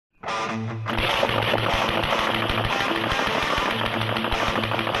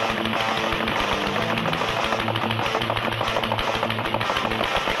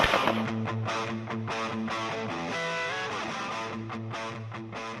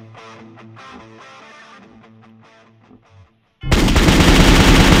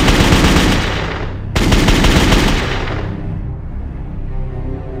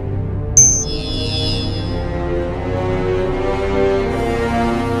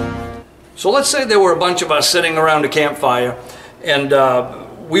So let's say there were a bunch of us sitting around a campfire, and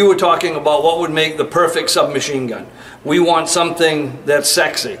we were talking about what would make the perfect submachine gun. We want something that's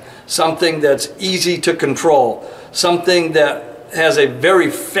sexy, something that's easy to control, something that has a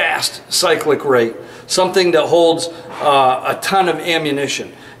very fast cyclic rate, something that holds a ton of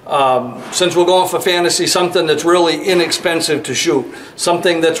ammunition. Since we're going for fantasy, something that's really inexpensive to shoot,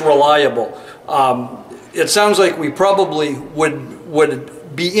 something that's reliable. It sounds like we probably would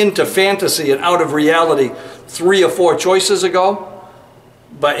be into fantasy and out of reality 3 or 4 choices ago,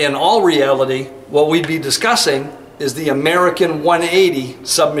 but in all reality, what we'd be discussing is the American 180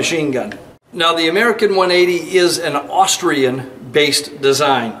 submachine gun. Now, the American 180 is an Austrian-based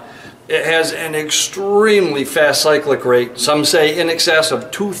design. It has an extremely fast cyclic rate, some say in excess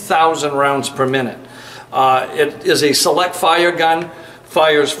of 2,000 rounds per minute. It is a select fire gun,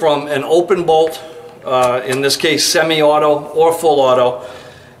 fires from an open bolt, in this case semi-auto or full auto.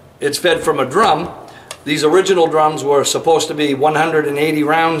 It's fed from a drum. These original drums were supposed to be 180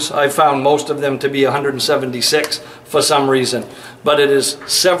 rounds. I found most of them to be 176 for some reason. But it is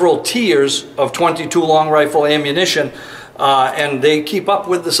several tiers of 22 long rifle ammunition, and they keep up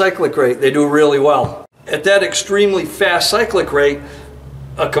with the cyclic rate. They do really well. At that extremely fast cyclic rate,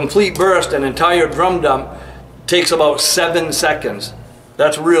 a complete burst, an entire drum dump, takes about 7 seconds.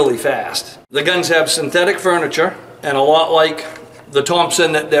 That's really fast. The guns have synthetic furniture, and a lot like the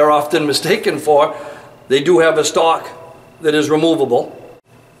Thompson that they're often mistaken for, they do have a stock that is removable.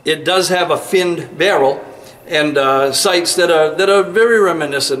 It does have a finned barrel and sights that are very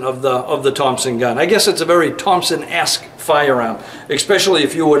reminiscent of the Thompson gun. I guess it's a very Thompson-esque firearm, especially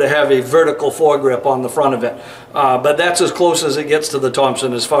if you were to have a vertical foregrip on the front of it. But that's as close as it gets to the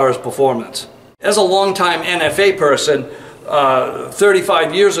Thompson as far as performance. As a longtime NFA person,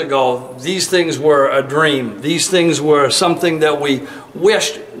 35 years ago, these things were a dream. These things were something that we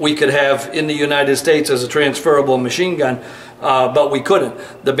wished we could have in the United States as a transferable machine gun, but we couldn't.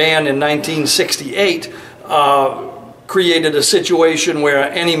 The ban in 1968 created a situation where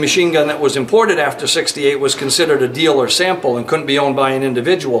any machine gun that was imported after '68 was considered a deal or sample and couldn't be owned by an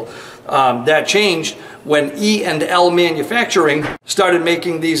individual. That changed when E&L Manufacturing started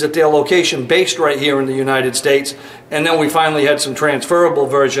making these at their location based right here in the United States, and then we finally had some transferable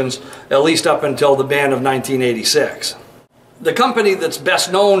versions, at least up until the ban of 1986. The company that's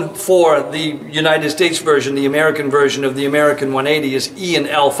best known for the United States version, the American version of the American 180, is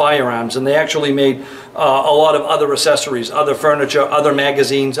E&L Firearms, and they actually made a lot of other accessories, other furniture, other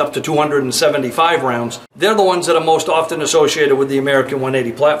magazines, up to 275 rounds. They're the ones that are most often associated with the American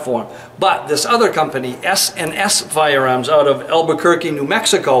 180 platform. But this other company, S&S Firearms, out of Albuquerque, New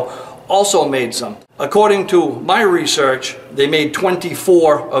Mexico, also made some. According to my research, they made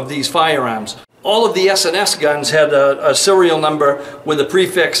 24 of these firearms. All of the S&S guns had a serial number with the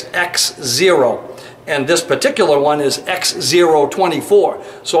prefix X0, and this particular one is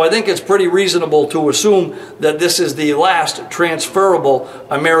X024. So I think it's pretty reasonable to assume that this is the last transferable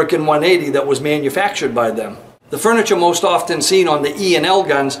American 180 that was manufactured by them. The furniture most often seen on the E&L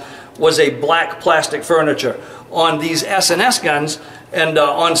guns was a black plastic furniture. On these S&S guns and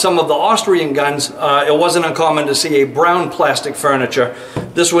on some of the Austrian guns, it wasn't uncommon to see a brown plastic furniture.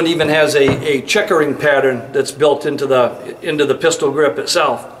 This one even has a checkering pattern that's built into the pistol grip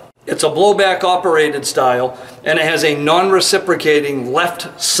itself. It's a blowback operated style, and it has a non-reciprocating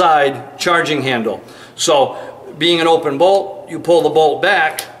left side charging handle. So being an open bolt, you pull the bolt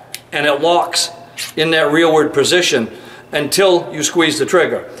back and it locks in that rearward position until you squeeze the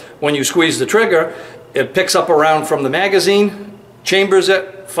trigger. When you squeeze the trigger, it picks up a round from the magazine, chambers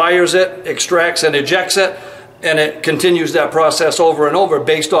it, fires it, extracts and ejects it, and it continues that process over and over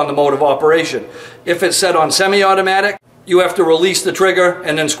based on the mode of operation. If it's set on semi-automatic, you have to release the trigger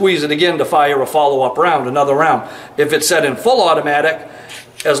and then squeeze it again to fire a follow-up round, another round. If it's set in full automatic,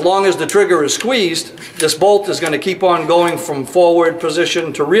 as long as the trigger is squeezed, this bolt is going to keep on going from forward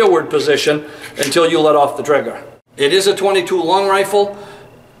position to rearward position until you let off the trigger. It is a 22 long rifle.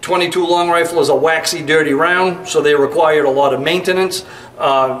 22 long rifle is a waxy, dirty round, so they required a lot of maintenance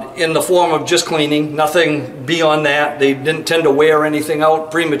in the form of just cleaning, nothing beyond that. They didn't tend to wear anything out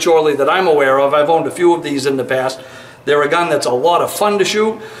prematurely that I'm aware of. I've owned a few of these in the past. They're a gun that's a lot of fun to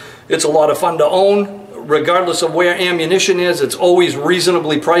shoot. It's a lot of fun to own. Regardless of where ammunition is, it's always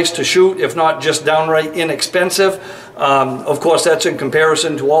reasonably priced to shoot, if not just downright inexpensive. Of course, that's in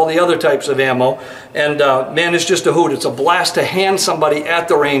comparison to all the other types of ammo. And man, it's just a hoot. It's a blast to hand somebody at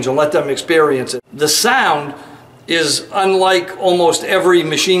the range and let them experience it. The sound is unlike almost every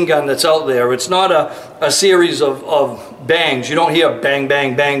machine gun that's out there. It's not a series of bangs. You don't hear bang,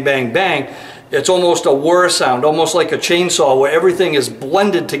 bang, bang, bang, bang. It's almost a whir sound, almost like a chainsaw, where everything is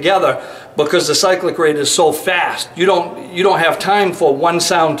blended together because the cyclic rate is so fast. You don't have time for one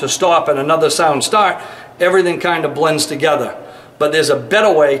sound to stop and another sound start. Everything kind of blends together. But there's a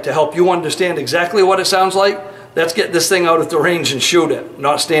better way to help you understand exactly what it sounds like. Let's get this thing out at the range and shoot it,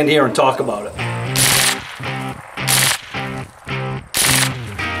 not stand here and talk about it.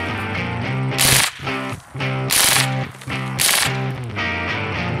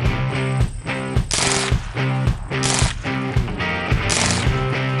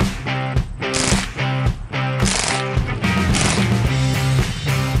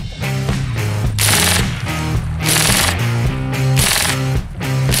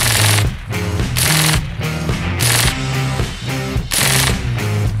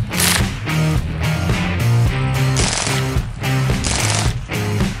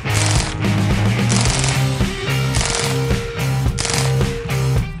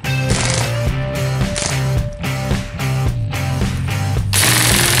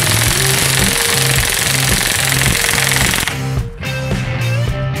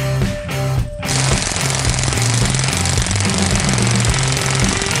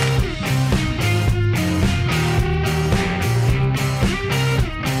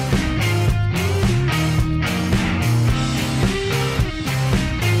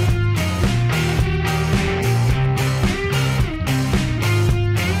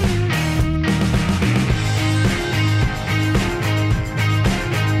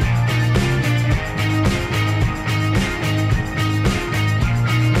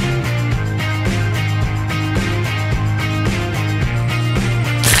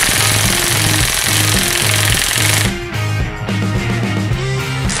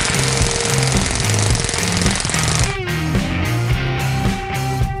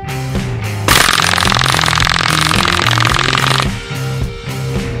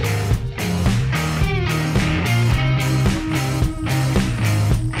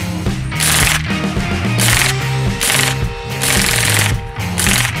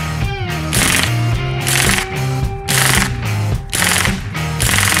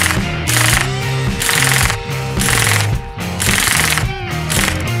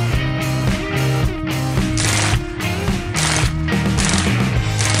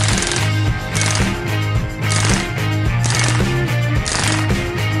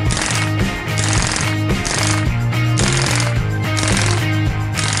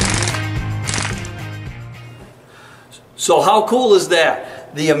 So how cool is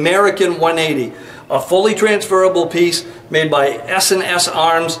that? The American 180, a fully transferable piece made by S&S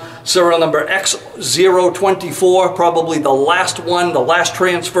Arms, serial number X024, probably the last one, the last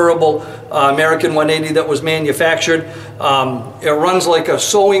transferable American 180 that was manufactured. It runs like a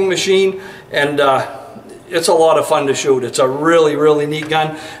sewing machine, and it's a lot of fun to shoot. It's a really, really neat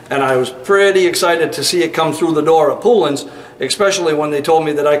gun, and I was pretty excited to see it come through the door at Poulin's, especially when they told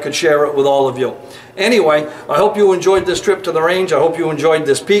me that I could share it with all of you. Anyway, I hope you enjoyed this trip to the range. I hope you enjoyed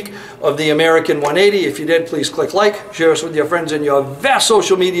this peek of the American 180. If you did, please click like, share us with your friends in your vast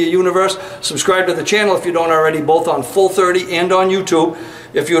social media universe. Subscribe to the channel if you don't already, both on Full 30 and on YouTube.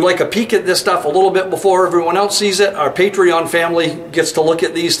 If you would like a peek at this stuff a little bit before everyone else sees it, our Patreon family gets to look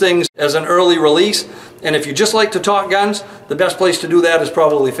at these things as an early release. And if you just like to talk guns, the best place to do that is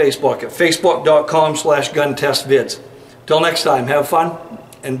probably Facebook at facebook.com/guntestvids. Till next time, have fun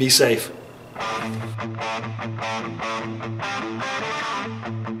and be safe.